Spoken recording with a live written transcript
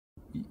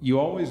You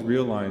always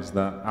realize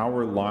that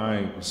our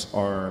lives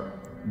are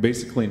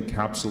basically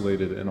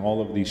encapsulated in all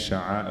of these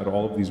sha'a'ir,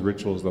 all of these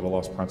rituals that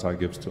Allah subhanahu wa ta'ala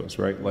gives to us,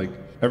 right? Like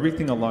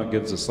everything Allah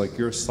gives us, like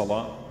your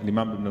salah,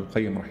 Imam Ibn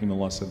al-Qayyim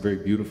rahimahullah said very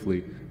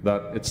beautifully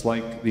that it's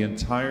like the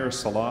entire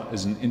salah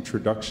is an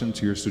introduction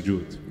to your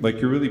sujood.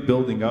 Like you're really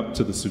building up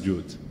to the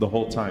sujood the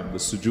whole time. The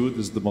sujood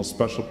is the most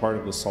special part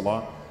of the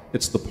salah.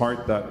 It's the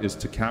part that is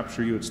to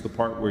capture you. It's the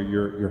part where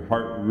your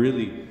heart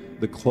really,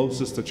 the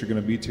closest that you're going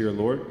to be to your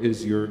Lord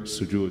is your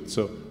sujood.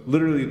 So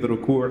literally the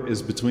ruku'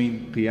 is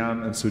between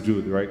qiyam and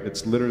sujood, right?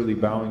 It's literally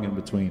bowing in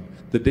between.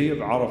 The day of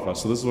Arafah,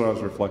 so this is what I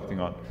was reflecting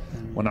on.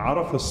 When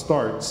Arafah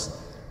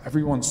starts,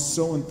 everyone's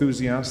so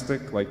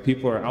enthusiastic, like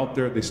people are out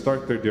there, they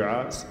start their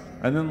du'as,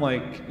 and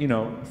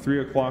then 3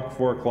 o'clock,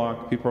 4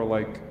 o'clock, people are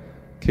like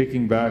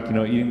kicking back,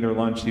 eating their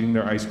lunch, eating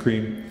their ice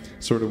cream,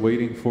 sort of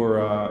waiting for,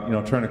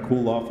 trying to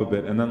cool off a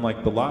bit. And then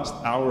the last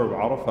hour of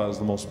Arafah is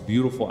the most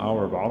beautiful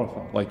hour of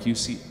Arafah. Like you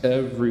see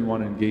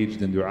everyone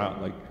engaged in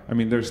dua.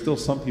 There's still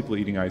some people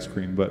eating ice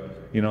cream, but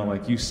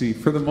you see,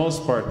 for the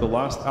most part, the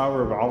last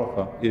hour of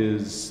Arafah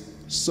is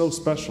so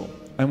special.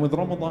 And with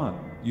Ramadan,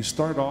 you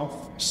start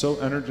off so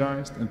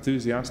energized,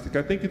 enthusiastic.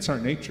 I think it's our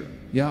nature.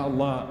 Ya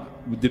Allah,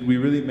 did we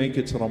really make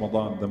it to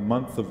Ramadan, the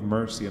month of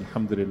mercy,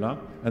 alhamdulillah?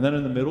 And then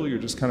in the middle, you're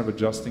just kind of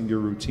adjusting your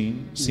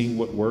routine, seeing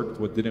what worked,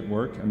 what didn't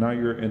work, and now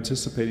you're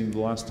anticipating the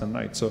last 10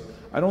 nights. So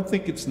I don't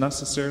think it's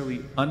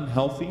necessarily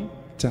unhealthy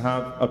to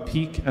have a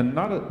peak and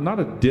not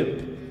a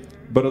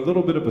dip, but a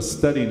little bit of a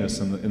steadiness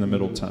in the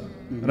middle 10.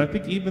 And I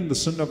think even the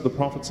sunnah of the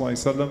Prophet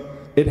ﷺ,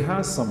 it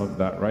has some of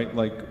that, right?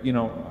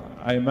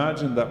 I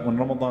imagine that when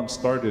Ramadan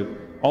started,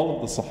 all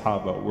of the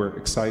Sahaba were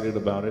excited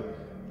about it.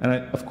 And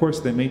of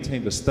course, they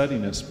maintained a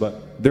steadiness,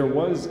 but there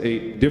was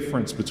a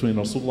difference between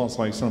Rasulullah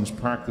ﷺ's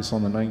practice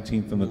on the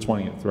 19th and the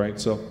 20th, right?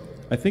 So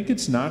I think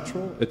it's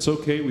natural. It's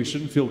okay. We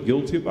shouldn't feel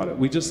guilty about it.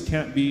 We just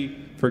can't be,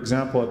 for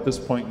example, at this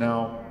point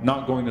now,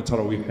 not going to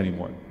Taraweeh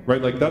anymore,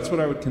 right? That's what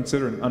I would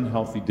consider an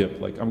unhealthy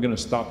dip. I'm going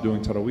to stop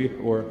doing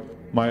Taraweeh, or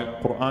my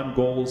Quran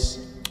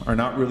goals are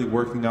not really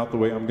working out the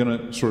way. I'm going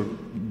to sort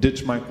of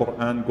ditch my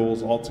Quran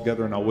goals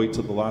altogether, and I'll wait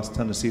till the last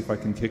 10 to see if I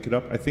can kick it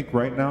up. I think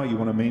right now you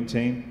want to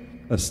maintain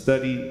a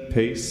steady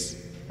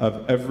pace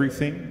of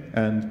everything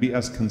and be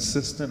as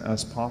consistent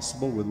as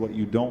possible with what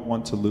you don't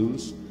want to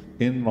lose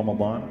in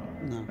Ramadan.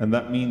 No. And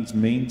that means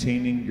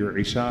maintaining your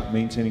Isha,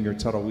 maintaining your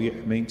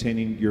Taraweeh,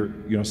 maintaining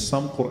your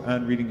some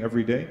Quran reading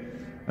every day.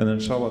 And then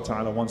inshallah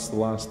ta'ala, once the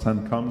last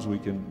 10 comes, we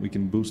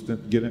can boost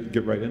it,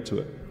 get right into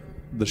it.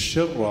 The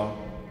shirra,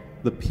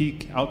 the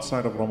peak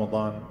outside of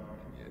Ramadan,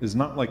 is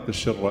not like the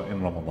shirra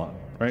in Ramadan,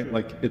 right?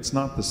 It's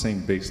not the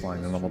same baseline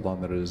in Ramadan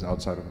that it is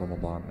outside of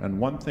Ramadan. And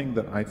one thing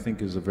that I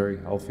think is a very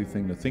healthy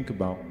thing to think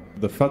about,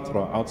 the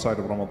fatra outside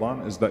of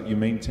Ramadan, is that you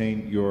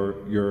maintain your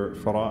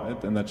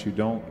fara'id and that you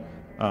don't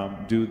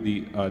do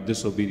the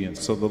disobedience.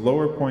 So the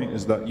lower point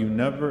is that you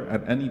never,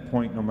 at any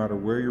point, no matter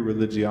where your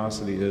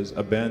religiosity is,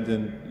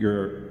 abandon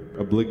your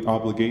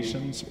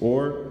obligations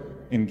or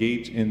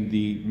engage in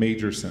the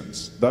major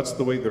sins. That's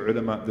the way the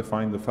ulama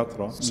define the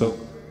fatra. So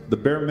the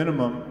bare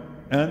minimum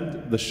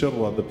and the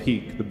shirra, the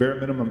peak, the bare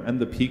minimum and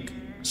the peak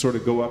sort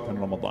of go up in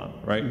Ramadan,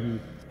 right?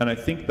 And I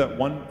think that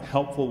one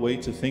helpful way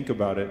to think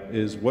about it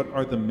is, what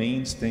are the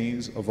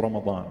mainstays of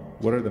Ramadan?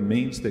 What are the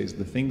mainstays,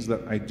 the things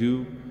that I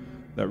do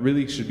that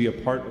really should be a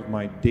part of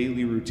my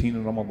daily routine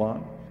in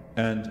Ramadan?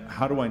 And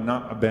how do I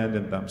not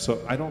abandon them?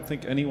 So I don't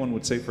think anyone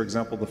would say, for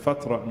example, the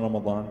fatra in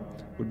Ramadan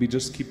would be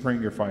just keep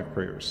praying your 5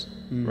 prayers,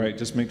 right?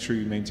 Just make sure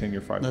you maintain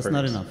your 5 prayers. That's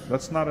not enough.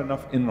 That's not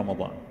enough in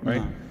Ramadan,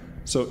 right? No.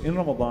 So in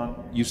Ramadan,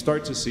 you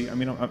start to see,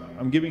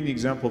 I'm giving the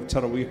example of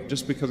Taraweeh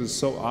just because it's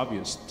so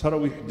obvious.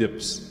 Taraweeh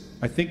dips.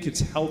 I think it's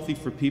healthy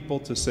for people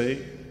to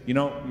say,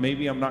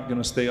 maybe I'm not going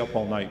to stay up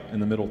all night in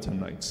the middle 10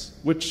 nights,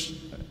 which,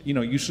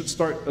 you should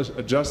start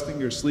adjusting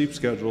your sleep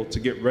schedule to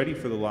get ready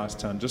for the last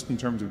 10, just in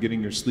terms of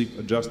getting your sleep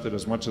adjusted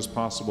as much as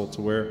possible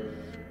to where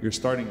you're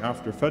starting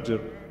after Fajr.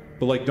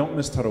 But don't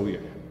miss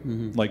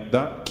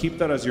Taraweeh. Keep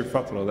that as your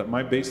fatra, that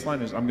my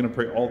baseline is I'm going to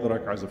pray all the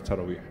rak'ahs of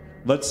Taraweeh.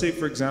 Let's say,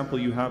 for example,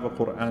 you have a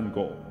Quran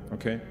goal,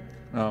 okay?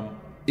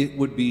 It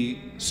would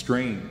be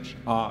strange,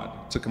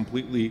 odd, to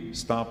completely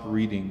stop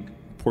reading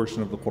a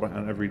portion of the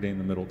Quran every day in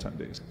the middle 10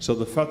 days. So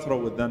the fatra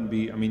would then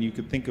be, you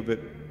could think of it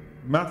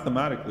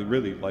mathematically,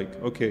 really,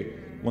 okay,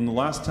 when the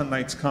last 10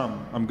 nights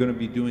come, I'm going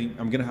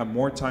to have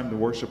more time to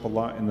worship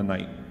Allah in the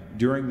night.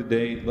 During the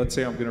day, let's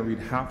say I'm going to read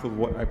half of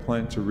what I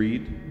plan to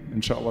read,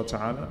 inshallah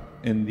ta'ala,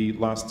 in the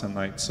last 10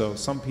 nights. So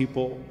some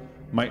people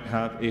might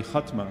have a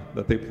khatma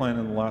that they plan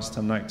in the last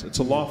 10 nights. It's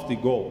a lofty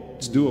goal.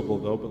 It's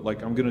doable though,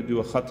 but I'm going to do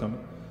a khatam,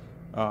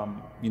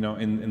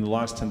 in the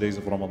last 10 days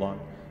of Ramadan.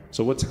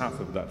 So what's half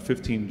of that?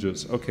 15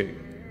 juz. Okay,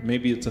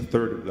 maybe it's a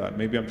third of that.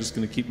 Maybe I'm just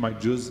going to keep my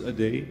juz a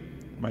day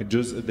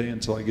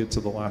until I get to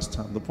the last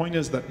 10. The point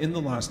is that in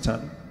the last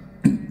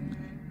 10,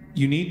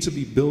 you need to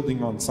be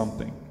building on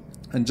something.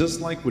 And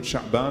just like with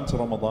Sha'ban to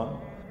Ramadan,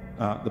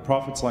 the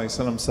Prophet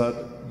ﷺ said,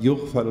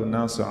 يُغْفَلُ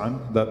النَّاسُ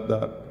عَنْ,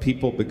 that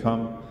people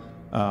become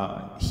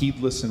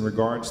heedless in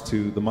regards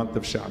to the month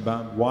of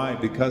Sha'ban. Why?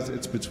 Because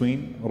it's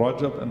between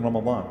Rajab and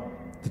Ramadan.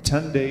 The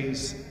 10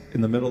 days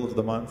in the middle of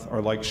the month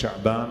are like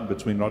Sha'ban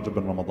between Rajab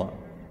and Ramadan.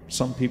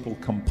 Some people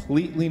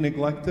completely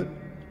neglect it,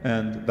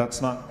 and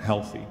that's not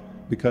healthy,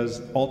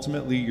 because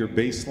ultimately your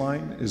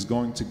baseline is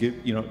going to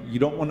give, you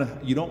don't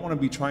want to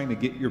be trying to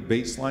get your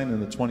baseline in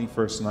the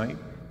 21st night,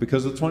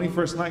 because the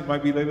 21st night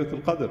might be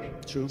Laylatul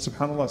Qadr. True.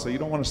 SubhanAllah. So you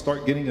don't want to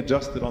start getting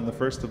adjusted on the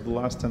first of the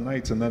last 10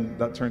 nights, and then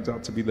that turns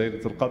out to be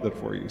Laylatul Qadr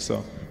for you.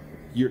 So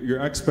your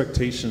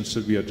expectations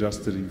should be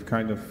adjusted. You've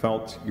kind of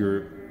felt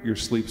your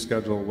sleep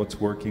schedule, what's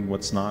working,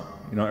 what's not.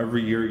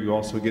 Every year you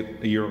also get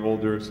a year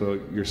older, so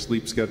your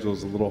sleep schedule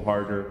is a little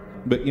harder.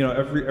 But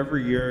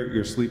every year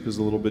your sleep is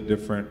a little bit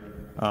different.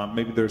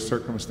 Maybe there's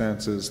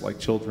circumstances like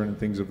children and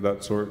things of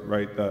that sort,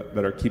 right,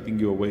 that are keeping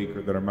you awake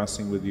or that are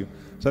messing with you.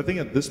 So I think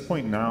at this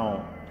point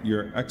now,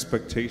 your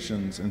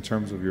expectations in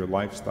terms of your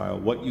lifestyle,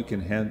 what you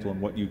can handle and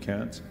what you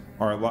can't,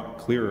 are a lot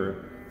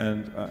clearer.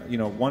 And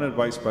one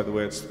advice, by the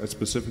way, I'd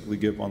specifically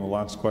give on the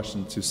last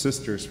question to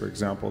sisters, for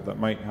example, that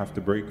might have to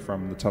break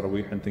from the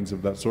Taraweeh and things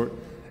of that sort,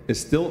 is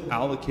still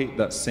allocate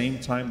that same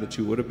time that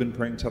you would have been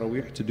praying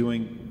Taraweeh to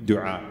doing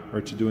dua,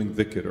 or to doing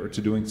dhikr, or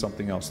to doing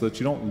something else, so that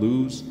you don't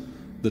lose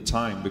the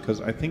time.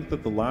 Because I think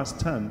that the last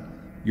 10,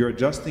 you're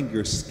adjusting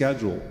your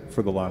schedule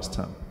for the last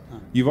 10.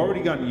 You've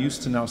already gotten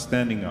used to now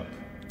standing up.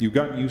 You've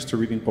gotten used to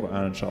reading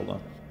Quran, inshallah.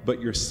 But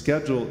your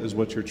schedule is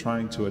what you're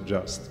trying to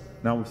adjust.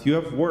 Now, if you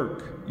have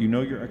work, you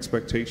know your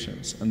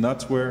expectations, and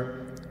that's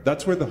where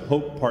the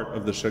hope part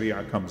of the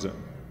Sharia comes in.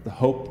 The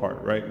hope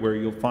part, right, where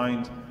you'll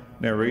find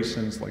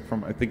narrations like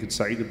from, I think it's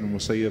Sa'id ibn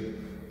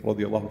Musayyib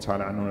radiallahu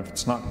ta'ala anhu. If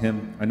it's not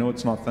him, I know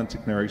it's an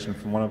authentic narration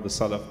from one of the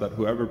Salaf, that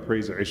whoever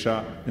prays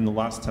Isha in the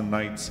last 10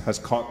 nights has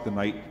caught the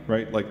night,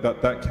 right? Like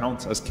that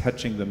counts as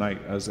catching the night,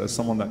 as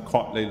someone that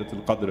caught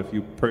Laylatul Qadr. If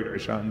you prayed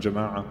Isha in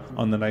Jama'ah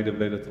on the night of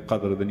Laylatul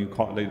Qadr, then you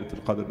caught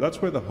Laylatul Qadr.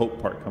 That's where the hope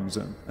part comes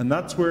in. And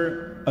that's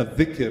where a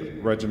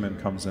dhikr regimen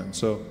comes in.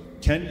 So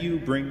can you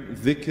bring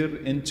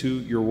dhikr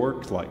into your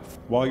work life?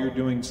 While you're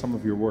doing some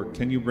of your work,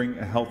 can you bring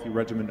a healthy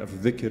regimen of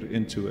dhikr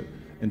into it?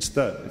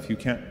 Instead, if you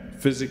can't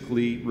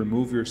physically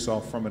remove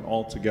yourself from it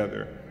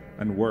altogether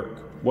and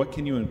work, what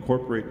can you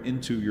incorporate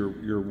into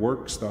your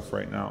work stuff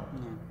right now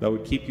that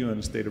would keep you in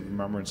a state of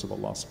remembrance of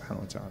Allah subhanahu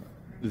wa ta'ala?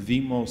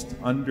 The most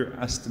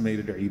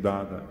underestimated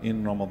ibadah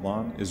in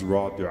Ramadan is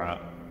raw dua.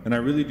 And I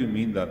really do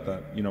mean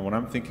that when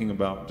I'm thinking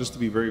about, just to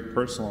be very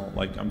personal,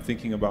 like I'm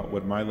thinking about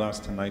what my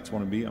last 10 nights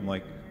want to be, I'm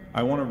like,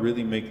 I want to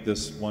really make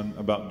this one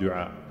about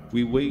dua.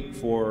 We wait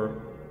for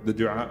the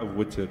dua of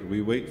witr.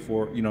 We wait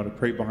for, to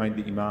pray behind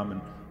the imam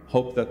and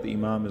hope that the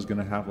imam is going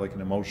to have like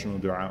an emotional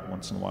dua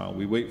once in a while.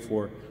 We wait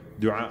for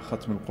dua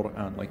khatm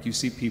al-Quran. Like you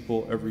see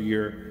people every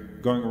year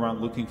going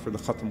around looking for the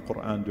khatm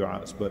Quran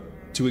du'as. But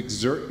to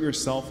exert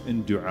yourself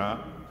in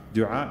dua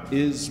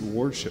is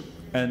worship.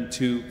 And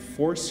to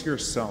force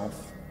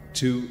yourself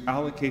to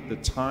allocate the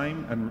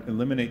time and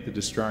eliminate the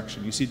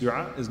distraction. You see,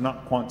 dua is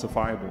not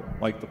quantifiable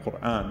like the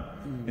Quran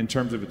in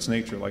terms of its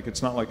nature. Like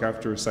it's not like I have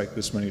to recite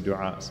this many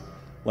du'as.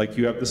 Like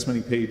you have this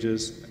many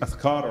pages.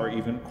 Athkar are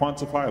even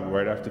quantifiable,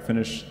 right? I have to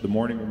finish the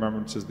morning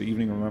remembrances, the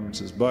evening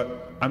remembrances.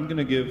 But I'm going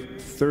to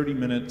give 30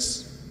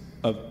 minutes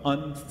of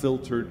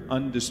unfiltered,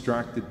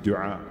 undistracted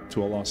dua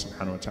to Allah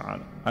subhanahu wa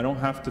ta'ala. I don't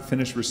have to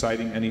finish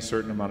reciting any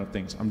certain amount of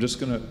things. I'm just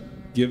going to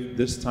give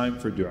this time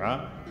for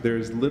dua.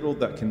 There's little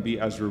that can be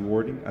as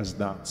rewarding as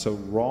that. So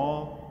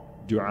raw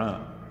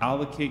dua.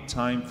 Allocate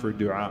time for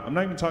dua. I'm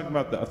not even talking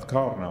about the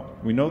athkar now.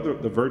 We know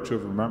the virtue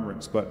of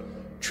remembrance, but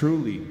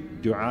truly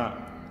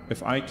dua.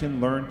 If I can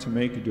learn to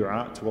make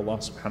dua to Allah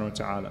subhanahu wa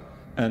ta'ala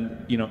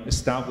and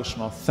establish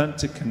an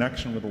authentic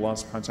connection with Allah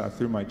subhanahu wa ta'ala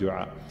through my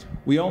dua.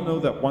 We all know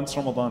that once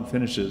Ramadan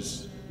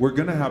finishes, we're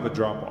going to have a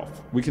drop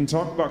off. We can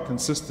talk about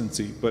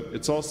consistency, but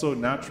it's also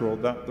natural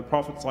that the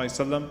Prophet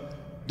ﷺ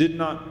did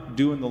not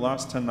do in the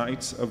last 10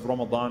 nights of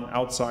Ramadan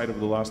outside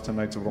of the last 10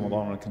 nights of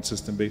Ramadan on a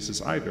consistent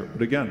basis either.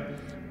 But again,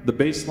 the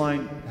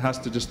baseline has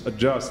to just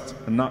adjust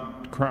and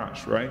not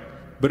crash, right?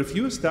 But if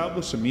you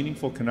establish a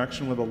meaningful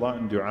connection with Allah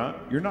in dua,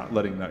 you're not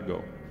letting that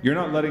go. You're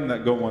not letting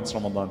that go once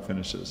Ramadan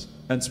finishes.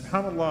 And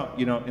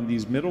subhanAllah, in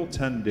these middle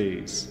 10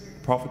 days,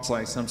 Prophet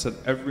ﷺ said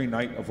every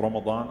night of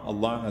Ramadan,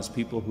 Allah has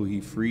people who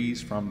He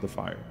frees from the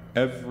fire.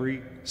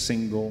 Every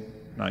single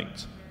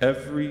night.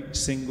 Every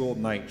single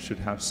night should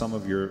have some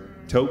of your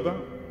tawbah,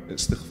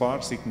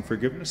 istighfar, seeking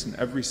forgiveness, and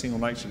every single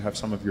night should have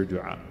some of your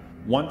dua.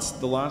 Once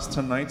the last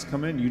 10 nights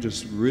come in, you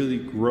just really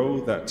grow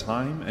that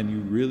time and you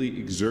really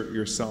exert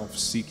yourself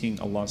seeking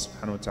Allah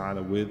subhanahu wa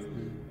ta'ala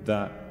with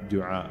that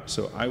dua.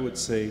 So I would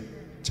say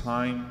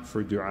time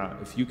for dua.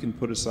 If you can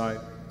put aside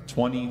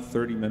 20,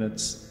 30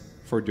 minutes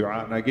for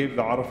dua. And I gave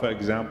the Arafah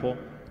example.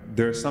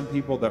 There are some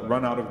people that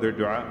run out of their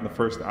dua in the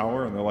first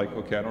hour and they're like,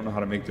 okay, I don't know how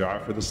to make dua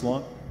for this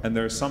long. And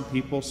there are some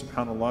people,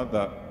 subhanAllah,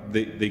 that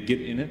they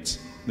get in it,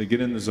 they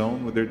get in the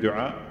zone with their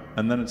dua,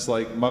 And then it's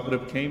like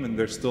Maghrib came and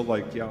they're still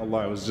like, Ya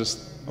Allah, I was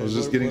just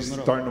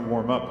starting to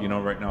warm up,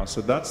 right now.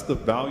 So that's the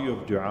value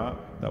of dua,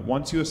 that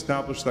once you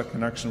establish that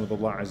connection with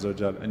Allah Azza wa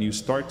Jal and you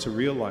start to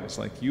realize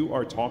like you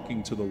are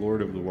talking to the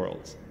Lord of the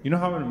world. You know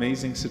how an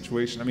amazing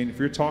situation, I mean, if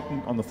you're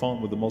talking on the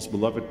phone with the most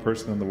beloved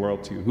person in the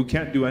world to you, who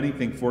can't do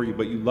anything for you,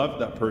 but you love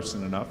that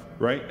person enough,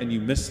 right? And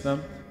you miss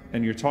them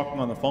and you're talking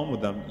on the phone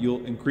with them,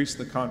 you'll increase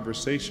the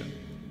conversation.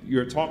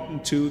 You're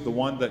talking to the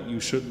one that you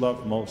should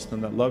love most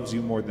and that loves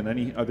you more than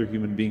any other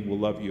human being will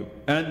love you,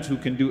 and who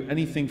can do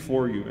anything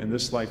for you in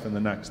this life and the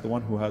next, the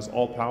one who has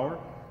all power.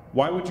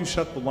 Why would you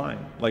shut the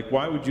line? Like,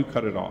 why would you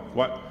cut it off?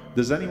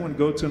 Does anyone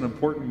go to an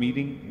important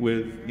meeting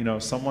with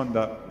someone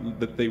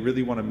that they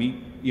really want to meet,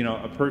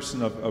 a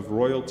person of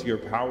royalty or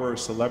power or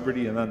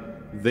celebrity, and then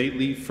they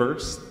leave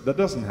first? That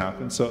doesn't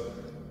happen. So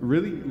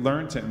really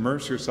learn to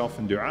immerse yourself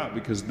in dua,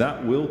 because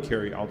that will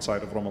carry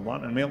outside of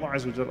Ramadan. And may Allah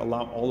Azza wa Jal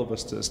allow all of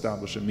us to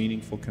establish a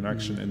meaningful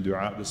connection in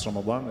dua this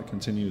Ramadan that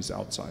continues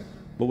outside.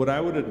 But what I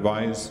would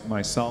advise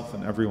myself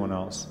and everyone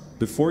else,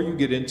 before you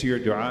get into your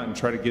dua and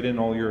try to get in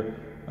all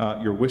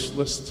your wish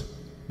list,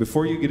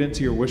 before you get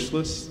into your wish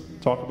list,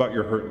 talk about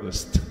your hurt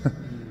list.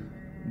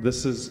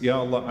 This is, Ya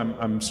Allah,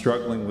 I'm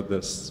struggling with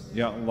this.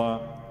 Ya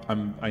Allah,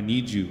 I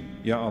need you.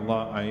 Ya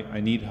Allah,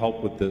 I need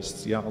help with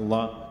this. Ya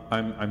Allah,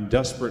 I'm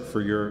desperate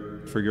for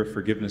your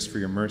forgiveness, for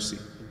your mercy.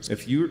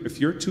 If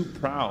you're too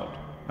proud,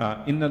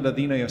 inna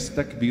ladina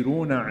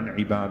yastakbiruna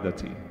an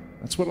ibadati.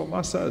 That's what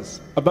Allah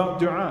says about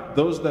dua.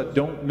 Those that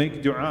don't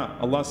make dua,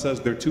 Allah says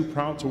they're too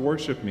proud to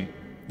worship me.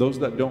 Those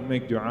that don't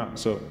make dua.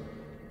 So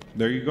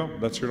there you go.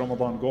 That's your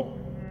Ramadan goal.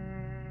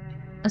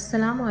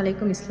 Assalamu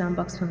alaikum Islam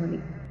Box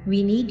family.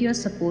 We need your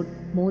support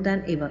more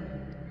than ever.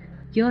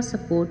 Your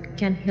support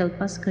can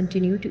help us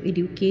continue to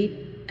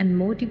educate and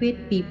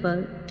motivate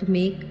people to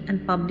make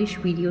and publish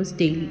videos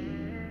daily.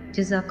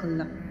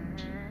 Jazakallah.